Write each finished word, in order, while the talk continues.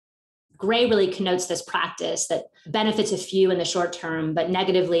Gray really connotes this practice that benefits a few in the short term, but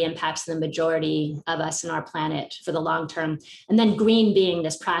negatively impacts the majority of us and our planet for the long term. And then green being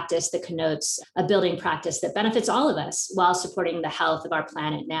this practice that connotes a building practice that benefits all of us while supporting the health of our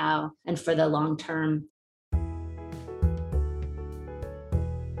planet now and for the long term.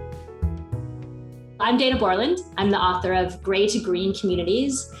 I'm Dana Borland. I'm the author of Gray to Green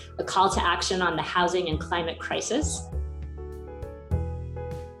Communities, a call to action on the housing and climate crisis.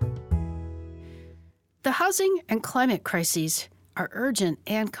 The housing and climate crises are urgent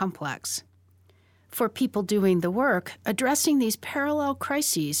and complex. For people doing the work, addressing these parallel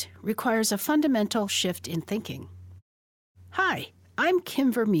crises requires a fundamental shift in thinking. Hi, I'm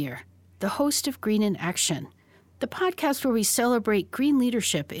Kim Vermeer, the host of Green in Action, the podcast where we celebrate green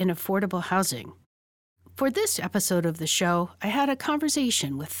leadership in affordable housing. For this episode of the show, I had a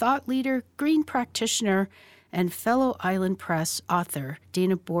conversation with thought leader, green practitioner, and fellow Island Press author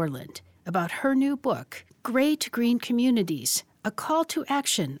Dana Borland about her new book, Gray to Green Communities, a call to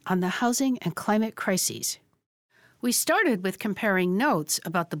action on the housing and climate crises. We started with comparing notes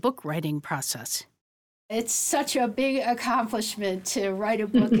about the book writing process. It's such a big accomplishment to write a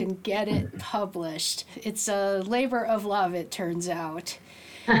book and get it published. It's a labor of love, it turns out.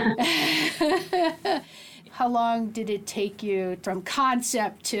 How long did it take you from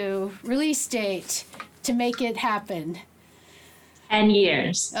concept to release date to make it happen? 10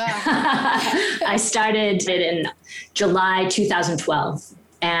 years. I started it in July 2012,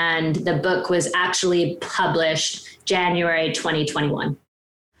 and the book was actually published January 2021.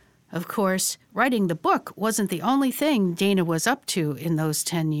 Of course, writing the book wasn't the only thing Dana was up to in those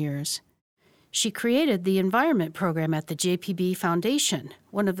 10 years. She created the Environment Program at the JPB Foundation,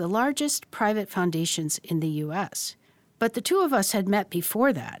 one of the largest private foundations in the U.S. But the two of us had met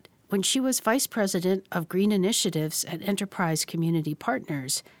before that, when she was vice president of green initiatives at Enterprise Community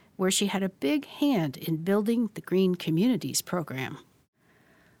Partners, where she had a big hand in building the Green Communities program.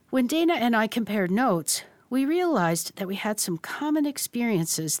 When Dana and I compared notes, we realized that we had some common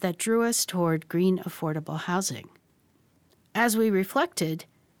experiences that drew us toward green affordable housing. As we reflected,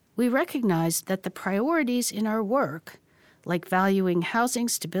 we recognized that the priorities in our work, like valuing housing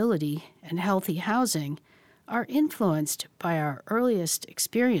stability and healthy housing, are influenced by our earliest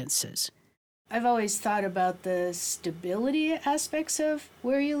experiences. I've always thought about the stability aspects of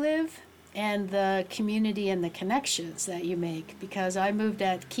where you live and the community and the connections that you make, because I moved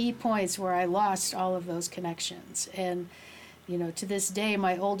at key points where I lost all of those connections. And, to this day,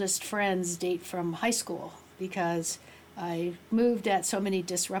 my oldest friends date from high school because I moved at so many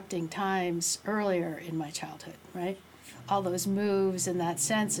disrupting times earlier in my childhood, right? All those moves in that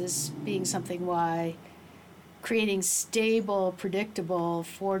sense is being something why creating stable, predictable,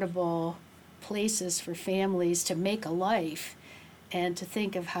 affordable places for families to make a life and to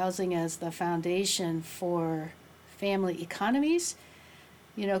think of housing as the foundation for family economies,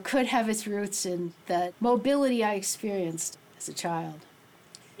 could have its roots in that mobility I experienced as a child.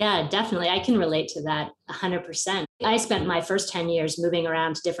 Yeah, definitely. I can relate to that 100%. I spent my first 10 years moving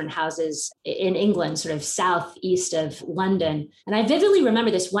around to different houses in England, sort of southeast of London. And I vividly remember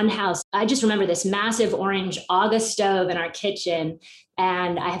this one house. I just remember this massive orange August stove in our kitchen.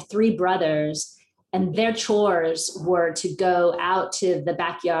 And I have 3 brothers, and their chores were to go out to the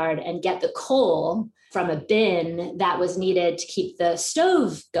backyard and get the coal from a bin that was needed to keep the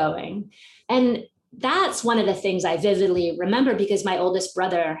stove going. And that's one of the things I vividly remember, because my oldest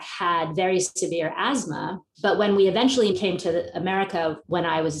brother had very severe asthma. But when we eventually came to America when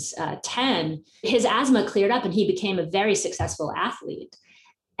I was 10, his asthma cleared up and he became a very successful athlete.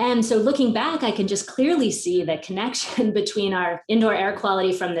 And so looking back, I can just clearly see the connection between our indoor air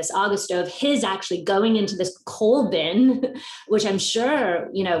quality from this August stove, his actually going into this coal bin, which I'm sure,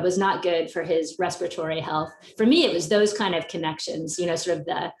 was not good for his respiratory health. For me, it was those kind of connections, sort of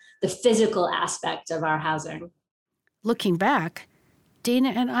the physical aspect of our housing. Looking back, Dana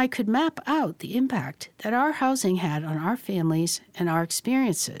and I could map out the impact that our housing had on our families and our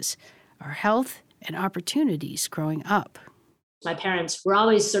experiences, our health and opportunities growing up. My parents were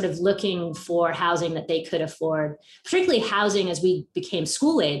always sort of looking for housing that they could afford, particularly housing as we became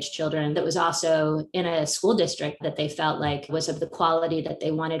school-age children that was also in a school district that they felt like was of the quality that they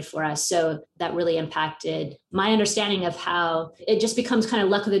wanted for us. So that really impacted my understanding of how it just becomes kind of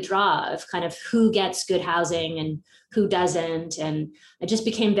luck of the draw of kind of who gets good housing and who doesn't. And I just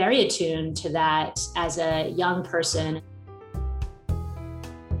became very attuned to that as a young person.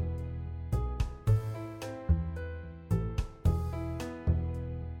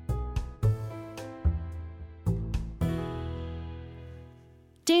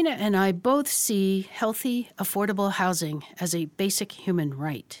 Dana and I both see healthy, affordable housing as a basic human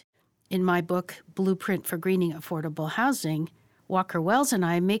right. In my book, Blueprint for Greening Affordable Housing, Walker Wells and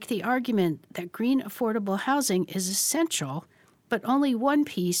I make the argument that green affordable housing is essential, but only one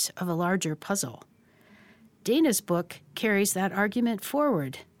piece of a larger puzzle. Dana's book carries that argument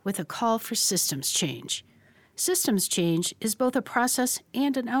forward with a call for systems change. Systems change is both a process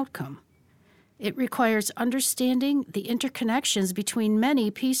and an outcome. It requires understanding the interconnections between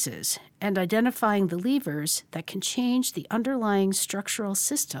many pieces and identifying the levers that can change the underlying structural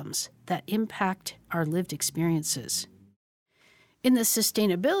systems that impact our lived experiences. In the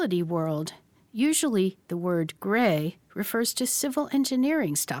sustainability world, usually the word gray refers to civil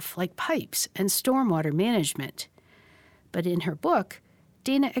engineering stuff like pipes and stormwater management. But in her book,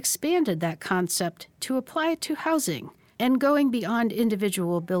 Dana expanded that concept to apply it to housing and going beyond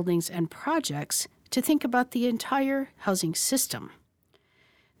individual buildings and projects to think about the entire housing system.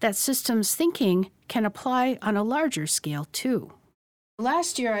 That systems thinking can apply on a larger scale, too.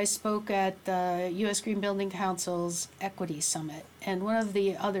 Last year, I spoke at the U.S. Green Building Council's Equity Summit, and one of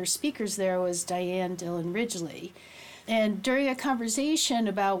the other speakers there was Diane Dillon Ridgely. And during a conversation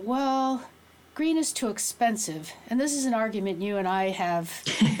about, green is too expensive, and this is an argument you and I have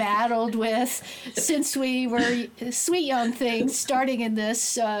battled with since we were sweet young things, starting in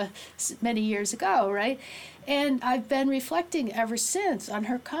this many years ago, right? And I've been reflecting ever since on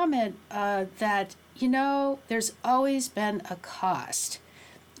her comment that, there's always been a cost.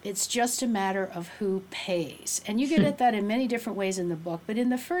 It's just a matter of who pays. And you get at that in many different ways in the book. But in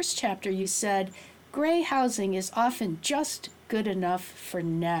the first chapter, you said, gray housing is often just good enough for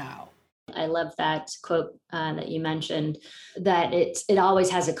now. I love that quote that you mentioned, that it always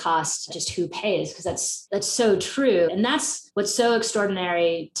has a cost, just who pays, because that's so true. And that's what's so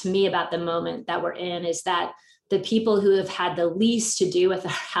extraordinary to me about the moment that we're in, is that the people who have had the least to do with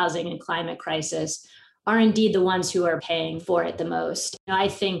our housing and climate crisis are indeed the ones who are paying for it the most. I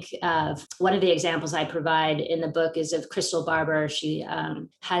think of one of the examples I provide in the book is of Crystal Barber. She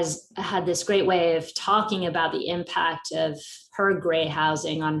has had this great way of talking about the impact of her gray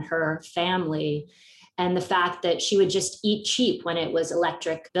housing on her family and the fact that she would just eat cheap when it was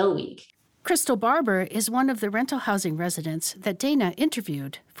electric bill week. Crystal Barber is one of the rental housing residents that Dana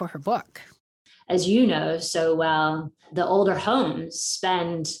interviewed for her book. As you know so well, the older homes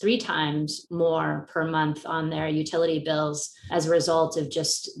spend 3 times more per month on their utility bills as a result of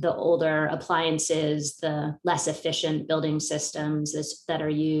just the older appliances, the less efficient building systems that are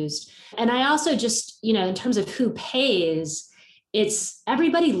used. And I also just, in terms of who pays, it's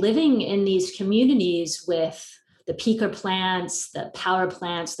everybody living in these communities with the peaker plants, the power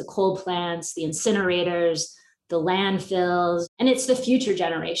plants, the coal plants, the incinerators, the landfills, and it's the future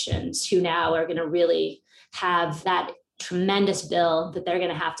generations who now are going to really have that tremendous bill that they're going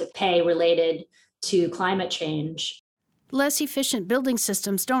to have to pay related to climate change. Less efficient building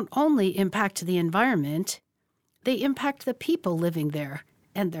systems don't only impact the environment, they impact the people living there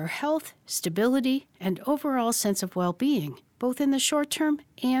and their health, stability, and overall sense of well-being, both in the short term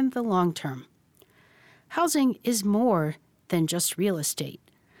and the long term. Housing is more than just real estate.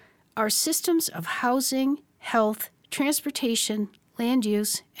 Our systems of housing, health, transportation, land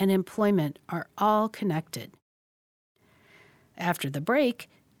use, and employment are all connected. After the break,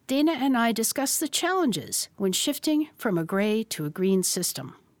 Dana and I discuss the challenges when shifting from a gray to a green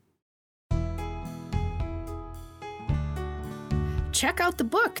system. Check out the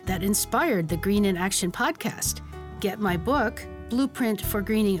book that inspired the Green in Action podcast. Get my book, Blueprint for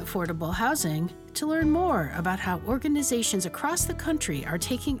Greening Affordable Housing, to learn more about how organizations across the country are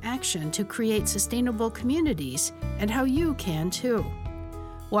taking action to create sustainable communities and how you can too.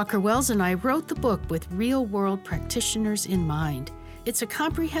 Walker Wells and I wrote the book with real-world practitioners in mind. It's a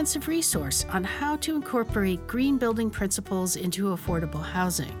comprehensive resource on how to incorporate green building principles into affordable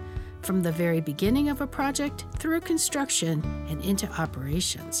housing, from the very beginning of a project through construction and into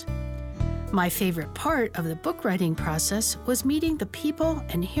operations. My favorite part of the book writing process was meeting the people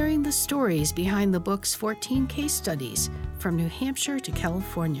and hearing the stories behind the book's 14 case studies from New Hampshire to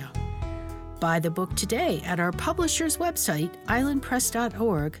California. Buy the book today at our publisher's website,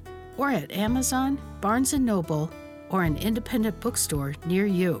 islandpress.org, or at Amazon, Barnes & Noble, or an independent bookstore near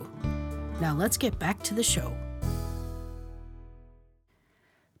you. Now let's get back to the show.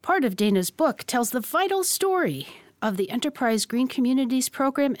 Part of Dana's book tells the vital story of the Enterprise Green Communities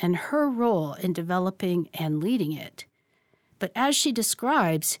program and her role in developing and leading it. But as she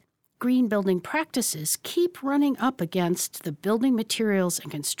describes, green building practices keep running up against the building materials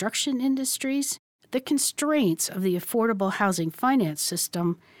and construction industries, the constraints of the affordable housing finance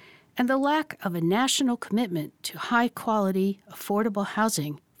system, and the lack of a national commitment to high-quality, affordable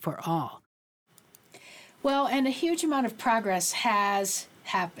housing for all. Well, and a huge amount of progress has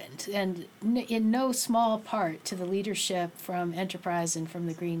happened, and in no small part to the leadership from Enterprise and from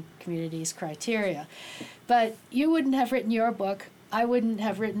the Green Communities criteria. But you wouldn't have written your book. I wouldn't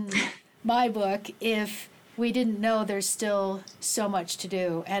have written my book if we didn't know there's still so much to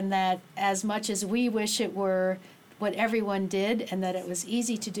do, and that as much as we wish it were what everyone did and that it was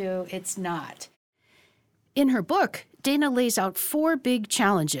easy to do, it's not. In her book, Dana lays out 4 big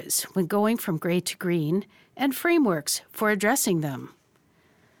challenges when going from gray to green and frameworks for addressing them.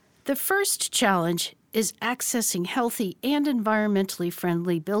 The first challenge is accessing healthy and environmentally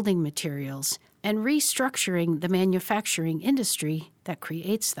friendly building materials and restructuring the manufacturing industry that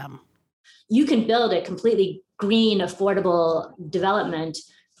creates them. You can build a completely green, affordable development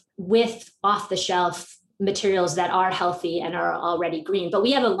with off-the-shelf materials that are healthy and are already green. But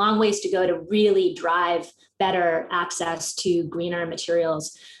we have a long ways to go to really drive better access to greener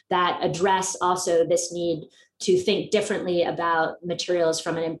materials that address also this need to think differently about materials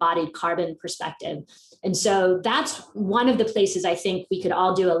from an embodied carbon perspective. And so that's one of the places I think we could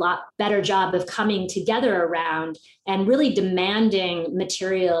all do a lot better job of coming together around and really demanding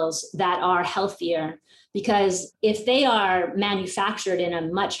materials that are healthier. Because if they are manufactured in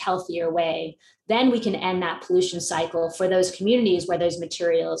a much healthier way, then we can end that pollution cycle for those communities where those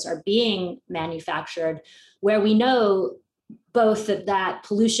materials are being manufactured, where we know both that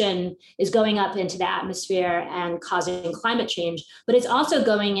pollution is going up into the atmosphere and causing climate change, but it's also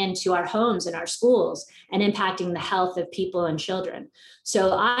going into our homes and our schools and impacting the health of people and children.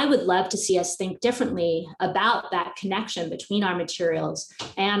 So I would love to see us think differently about that connection between our materials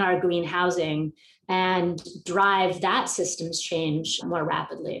and our green housing and drive that systems change more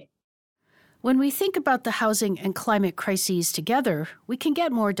rapidly. When we think about the housing and climate crises together, we can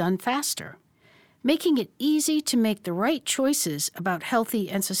get more done faster. Making it easy to make the right choices about healthy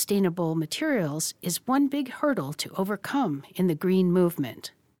and sustainable materials is one big hurdle to overcome in the green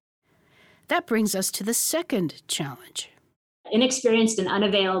movement. That brings us to the second challenge. Inexperienced and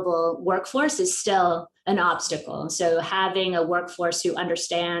unavailable workforce is still an obstacle. So having a workforce who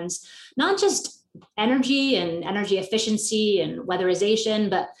understands not just energy and energy efficiency and weatherization,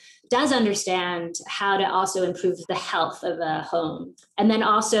 but does understand how to also improve the health of a home. And then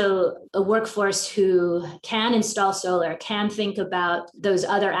also a workforce who can install solar, can think about those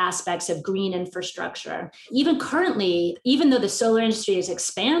other aspects of green infrastructure. Even currently, even though the solar industry is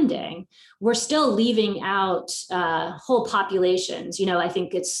expanding, we're still leaving out whole populations. I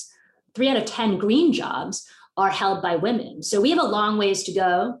think it's 3 out of 10 green jobs are held by women. So we have a long ways to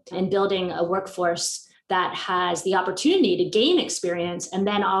go in building a workforce that has the opportunity to gain experience and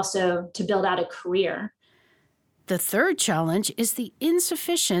then also to build out a career. The third challenge is the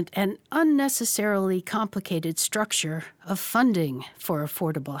insufficient and unnecessarily complicated structure of funding for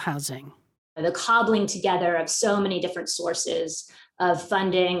affordable housing. The cobbling together of so many different sources of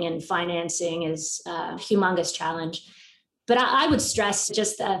funding and financing is a humongous challenge. But I would stress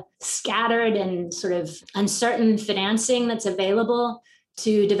just the scattered and sort of uncertain financing that's available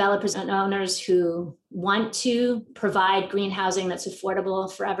to developers and owners who want to provide green housing that's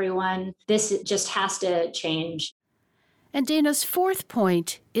affordable for everyone. This just has to change. And Dana's fourth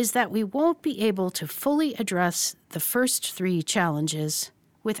point is that we won't be able to fully address the first 3 challenges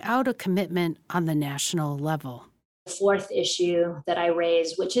without a commitment on the national level. The fourth issue that I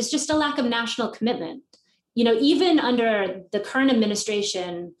raised, which is just a lack of national commitment. Even under the current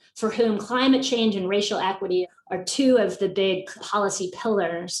administration, for whom climate change and racial equity are 2 of the big policy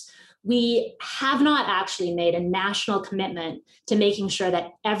pillars, we have not actually made a national commitment to making sure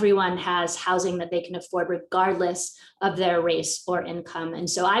that everyone has housing that they can afford regardless of their race or income. And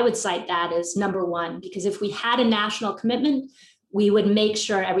so I would cite that as number 1, because if we had a national commitment, we would make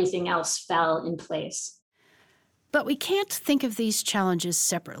sure everything else fell in place. But we can't think of these challenges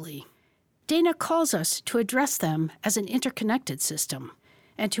separately. Dana calls us to address them as an interconnected system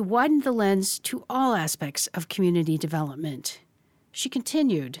and to widen the lens to all aspects of community development. She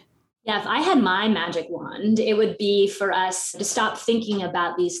continued, Yeah, if I had my magic wand, it would be for us to stop thinking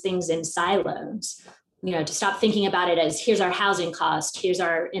about these things in silos, to stop thinking about it as here's our housing cost, here's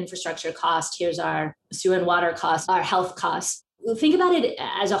our infrastructure cost, here's our sewer and water cost, our health costs. Think about it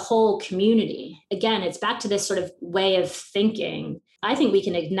as a whole community. Again, it's back to this sort of way of thinking. I think we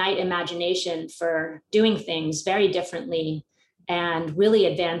can ignite imagination for doing things very differently and really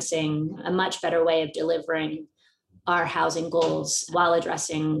advancing a much better way of delivering our housing goals while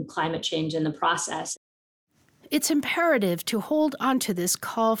addressing climate change in the process. It's imperative to hold on to this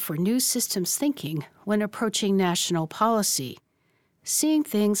call for new systems thinking when approaching national policy, seeing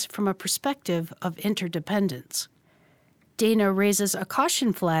things from a perspective of interdependence. Dana raises a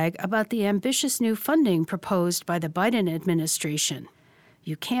caution flag about the ambitious new funding proposed by the Biden administration.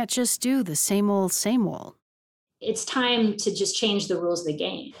 You can't just do the same old, same old. It's time to just change the rules of the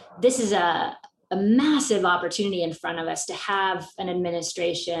game. This is a massive opportunity in front of us to have an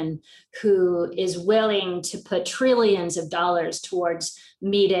administration who is willing to put trillions of dollars towards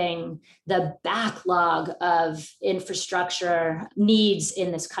meeting the backlog of infrastructure needs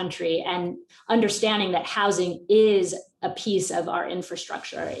in this country and understanding that housing is a piece of our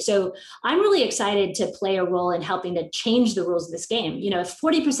infrastructure. So I'm really excited to play a role in helping to change the rules of this game. If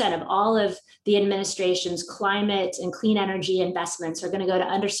 40% of all of the administration's climate and clean energy investments are going to go to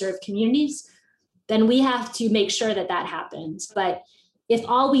underserved communities, then we have to make sure that that happens. But if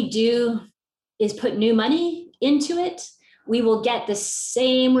all we do is put new money into it, we will get the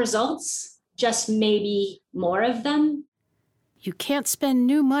same results, just maybe more of them. You can't spend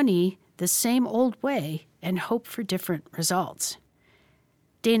new money the same old way and hope for different results.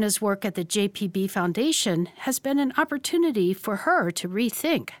 Dana's work at the JPB Foundation has been an opportunity for her to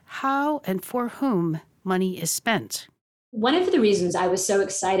rethink how and for whom money is spent. One of the reasons I was so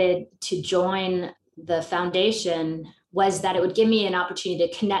excited to join the foundation was that it would give me an opportunity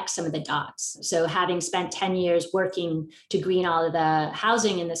to connect some of the dots. So having spent 10 years working to green all of the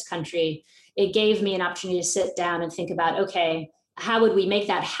housing in this country, it gave me an opportunity to sit down and think about, okay, how would we make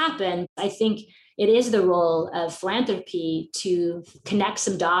that happen? I think it is the role of philanthropy to connect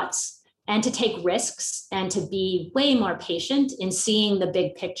some dots and to take risks and to be way more patient in seeing the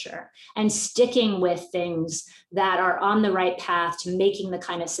big picture and sticking with things that are on the right path to making the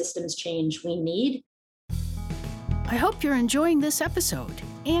kind of systems change we need. I hope you're enjoying this episode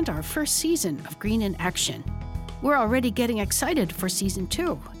and our first season of Green in Action. We're already getting excited for season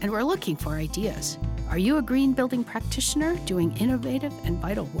 2, and we're looking for ideas. Are you a green building practitioner doing innovative and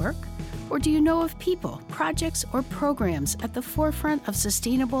vital work? Or do you know of people, projects, or programs at the forefront of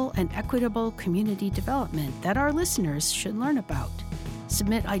sustainable and equitable community development that our listeners should learn about?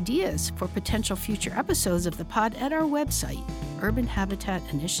 Submit ideas for potential future episodes of the pod at our website,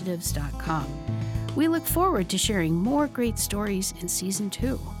 urbanhabitatinitiatives.com. We look forward to sharing more great stories in Season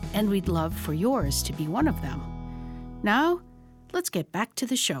 2, and we'd love for yours to be one of them. Now, let's get back to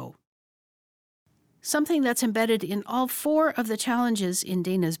the show. Something that's embedded in all 4 of the challenges in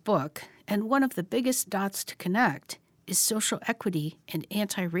Dana's book, and one of the biggest dots to connect, is social equity and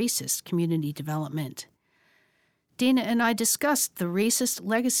anti-racist community development. Dana and I discussed the racist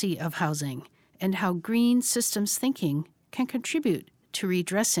legacy of housing and how green systems thinking can contribute to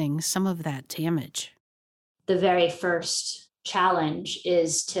redressing some of that damage. The very first challenge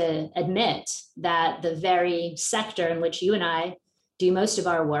is to admit that the very sector in which you and I do most of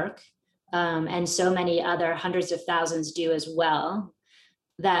our work, and so many other hundreds of thousands do as well,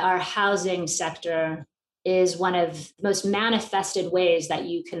 that our housing sector is one of the most manifested ways that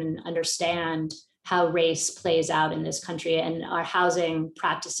you can understand how race plays out in this country. And our housing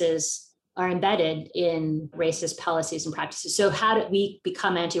practices are embedded in racist policies and practices. So how do we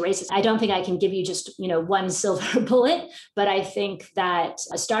become anti-racist? I don't think I can give you just, one silver bullet, but I think that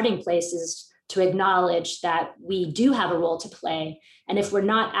a starting place is to acknowledge that we do have a role to play. And if we're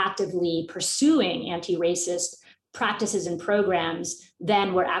not actively pursuing anti-racist practices and programs,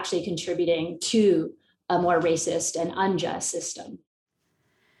 then we're actually contributing to a more racist and unjust system.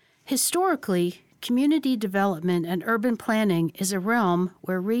 Historically, community development and urban planning is a realm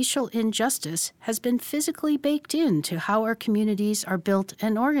where racial injustice has been physically baked into how our communities are built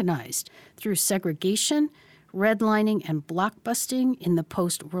and organized through segregation, redlining and blockbusting in the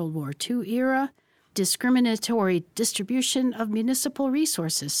post-World War II era, discriminatory distribution of municipal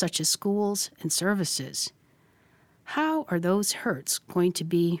resources such as schools and services. How are those hurts going to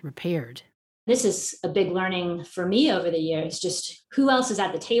be repaired? This is a big learning for me over the years, just who else is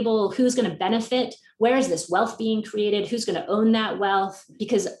at the table, who's going to benefit, where is this wealth being created, who's going to own that wealth?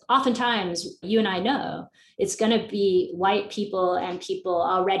 Because oftentimes, you and I know, it's going to be white people and people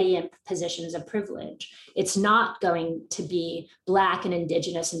already in positions of privilege. It's not going to be Black and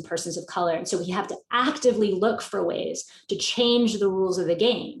Indigenous and persons of color. And so we have to actively look for ways to change the rules of the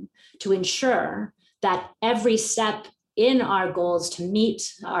game to ensure that every step in our goals to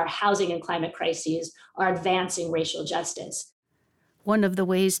meet our housing and climate crises are advancing racial justice. One of the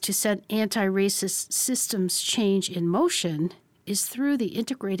ways to set anti-racist systems change in motion is through the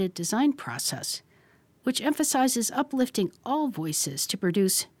integrated design process, which emphasizes uplifting all voices to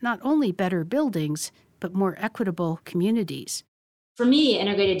produce not only better buildings, but more equitable communities. For me,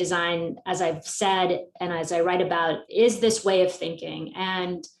 integrated design, as I've said and as I write about, is this way of thinking.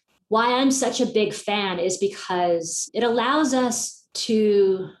 And why I'm such a big fan is because it allows us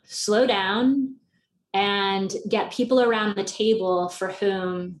to slow down and get people around the table for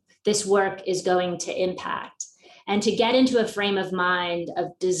whom this work is going to impact. and to get into a frame of mind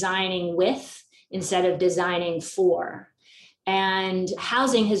of designing with instead of designing for. And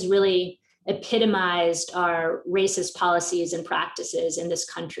housing has really epitomized our racist policies and practices in this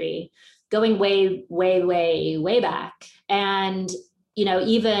country, going way, way, way, way back. And,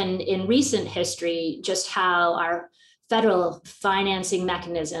 even in recent history, just how our federal financing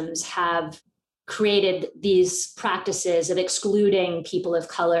mechanisms have created these practices of excluding people of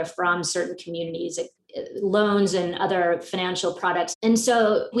color from certain communities, loans and other financial products. And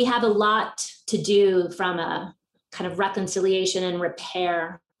so we have a lot to do from a kind of reconciliation and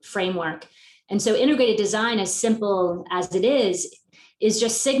repair framework. And so integrated design, as simple as it is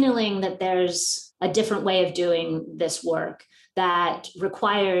just signaling that there's a different way of doing this work that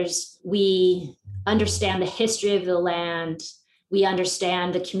requires we understand the history of the land, we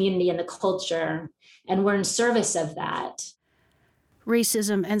understand the community and the culture, and we're in service of that.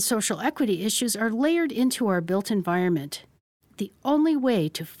 Racism and social equity issues are layered into our built environment. The only way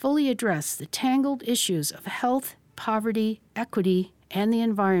to fully address the tangled issues of health, poverty, equity, and the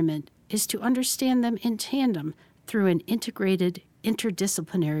environment is to understand them in tandem through an integrated,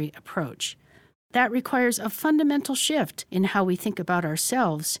 interdisciplinary approach. That requires a fundamental shift in how we think about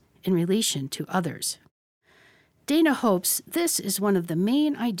ourselves in relation to others. Dana hopes this is one of the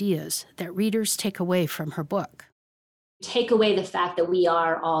main ideas that readers take away from her book. Take away the fact that we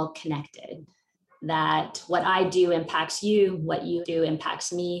are all connected, that what I do impacts you, what you do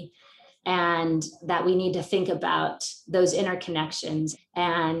impacts me, and that we need to think about those interconnections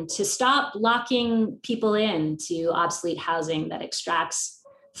and to stop locking people into obsolete housing that extracts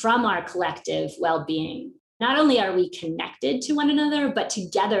from our collective well-being. Not only are we connected to one another, but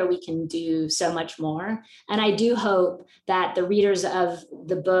together we can do so much more. And I do hope that the readers of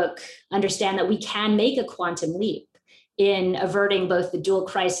the book understand that we can make a quantum leap in averting both the dual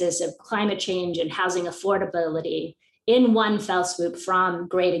crisis of climate change and housing affordability in one fell swoop from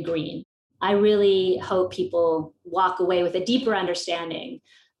gray to green. I really hope people walk away with a deeper understanding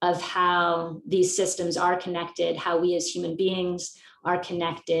of how these systems are connected, how we as human beings are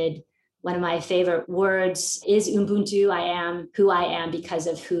connected. One of my favorite words is Ubuntu. I am who I am because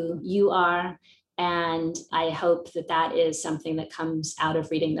of who you are. And I hope that that is something that comes out of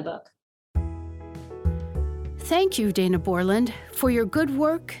reading the book. Thank you, Dana Borland, for your good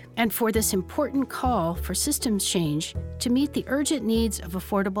work and for this important call for systems change to meet the urgent needs of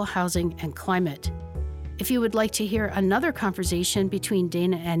affordable housing and climate. If you would like to hear another conversation between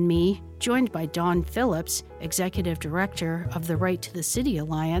Dana and me, joined by Dawn Phillips, Executive Director of the Right to the City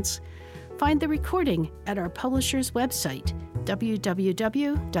Alliance, find the recording at our publisher's website,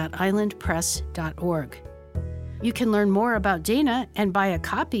 www.islandpress.org. You can learn more about Dana and buy a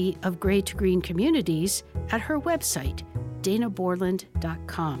copy of Gray to Green Communities at her website,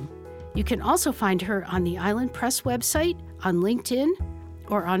 danaborland.com. You can also find her on the Island Press website, on LinkedIn,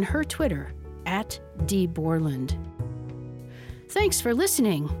 or on her Twitter, @dborland. Thanks for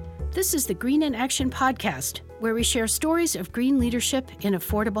listening. This is the Green in Action podcast, where we share stories of green leadership in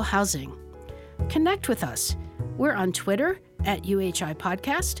affordable housing. Connect with us. We're on Twitter @UHI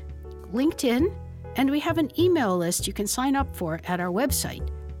Podcast, LinkedIn, and we have an email list you can sign up for at our website,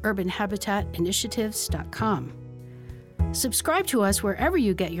 urbanhabitatinitiatives.com. Subscribe to us wherever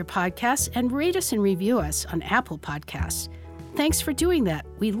you get your podcasts and rate us and review us on Apple Podcasts. Thanks for doing that.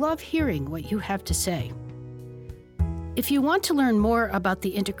 We love hearing what you have to say. If you want to learn more about the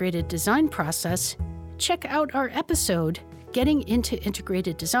integrated design process, check out our episode, Getting into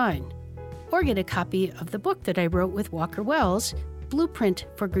Integrated Design, or get a copy of the book that I wrote with Walker Wells, Blueprint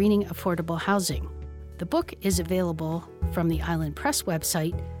for Greening Affordable Housing. The book is available from the Island Press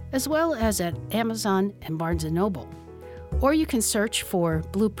website, as well as at Amazon and Barnes & Noble. Or you can search for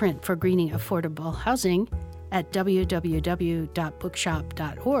Blueprint for Greening Affordable Housing at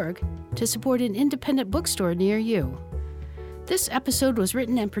www.bookshop.org to support an independent bookstore near you. This episode was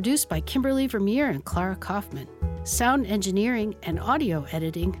written and produced by Kimberly Vermeer and Clara Kaufman. Sound engineering and audio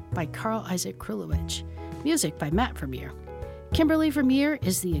editing by Carl Isaac Krulowicz. Music by Matt Vermeer. Kimberly Vermeer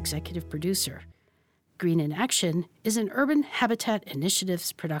is the executive producer. Green in Action is an Urban Habitat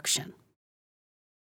Initiatives production.